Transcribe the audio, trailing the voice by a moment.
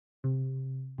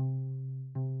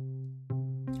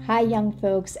Hi, young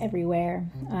folks everywhere.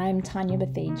 I'm Tanya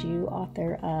Boteju,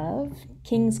 author of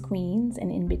Kings, Queens,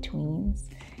 and In-Betweens,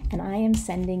 and I am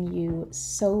sending you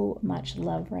so much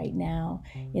love right now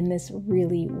in this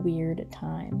really weird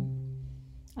time.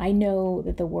 I know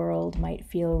that the world might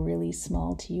feel really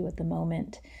small to you at the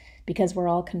moment because we're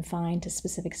all confined to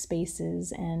specific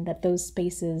spaces, and that those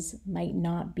spaces might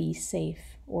not be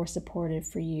safe or supportive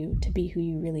for you to be who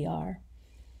you really are.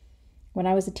 When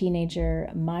I was a teenager,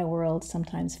 my world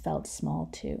sometimes felt small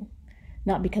too.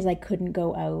 Not because I couldn't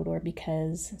go out or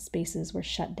because spaces were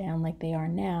shut down like they are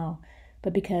now,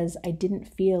 but because I didn't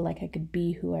feel like I could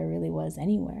be who I really was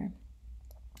anywhere.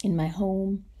 In my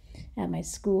home, at my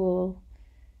school,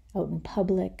 out in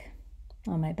public,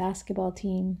 on my basketball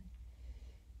team.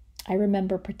 I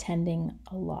remember pretending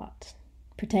a lot.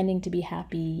 Pretending to be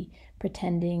happy,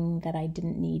 pretending that I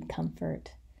didn't need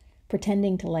comfort,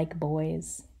 pretending to like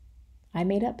boys. I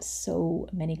made up so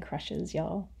many crushes,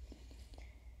 y'all.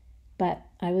 But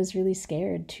I was really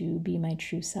scared to be my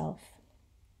true self.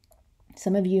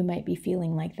 Some of you might be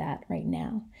feeling like that right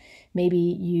now. Maybe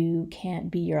you can't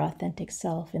be your authentic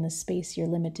self in the space you're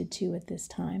limited to at this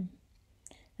time.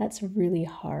 That's really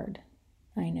hard,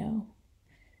 I know.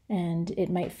 And it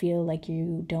might feel like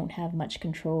you don't have much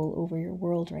control over your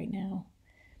world right now.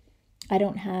 I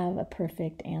don't have a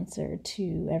perfect answer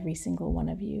to every single one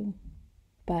of you,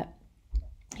 but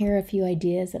here are a few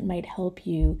ideas that might help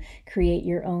you create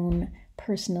your own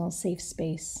personal safe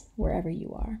space wherever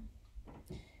you are.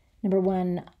 Number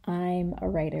one, I'm a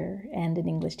writer and an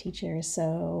English teacher,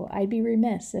 so I'd be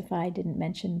remiss if I didn't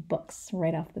mention books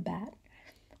right off the bat.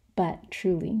 But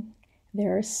truly,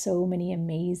 there are so many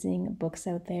amazing books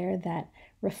out there that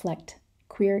reflect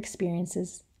queer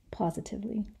experiences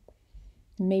positively.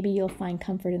 Maybe you'll find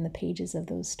comfort in the pages of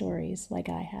those stories like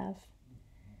I have.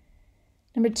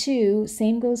 Number two,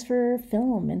 same goes for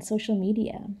film and social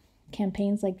media.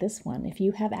 Campaigns like this one. If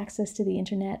you have access to the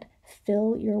internet,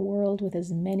 fill your world with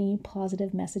as many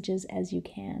positive messages as you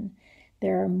can.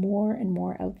 There are more and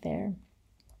more out there.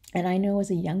 And I know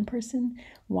as a young person,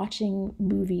 watching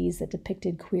movies that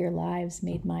depicted queer lives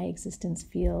made my existence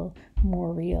feel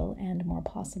more real and more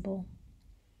possible.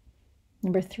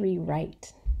 Number three,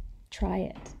 write. Try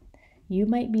it. You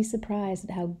might be surprised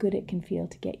at how good it can feel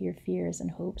to get your fears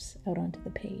and hopes out onto the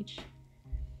page.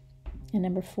 And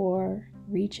number four,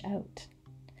 reach out.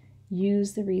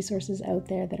 Use the resources out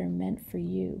there that are meant for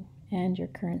you and your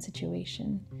current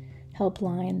situation.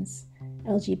 Helplines,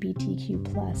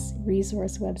 LGBTQ+,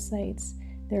 resource websites.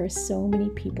 There are so many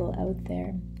people out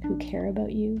there who care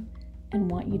about you and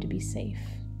want you to be safe.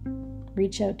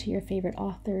 Reach out to your favorite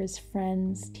authors,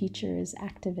 friends, teachers,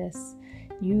 activists.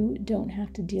 You don't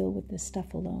have to deal with this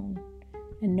stuff alone,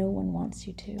 and no one wants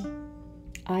you to.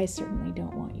 I certainly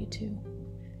don't want you to.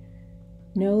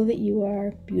 Know that you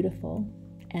are beautiful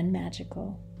and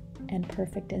magical and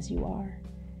perfect as you are,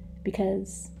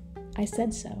 because I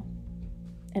said so,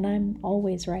 and I'm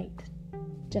always right.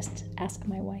 Just ask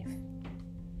my wife.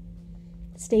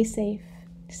 Stay safe,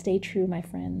 stay true, my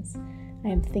friends. I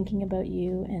am thinking about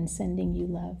you and sending you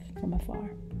love from afar.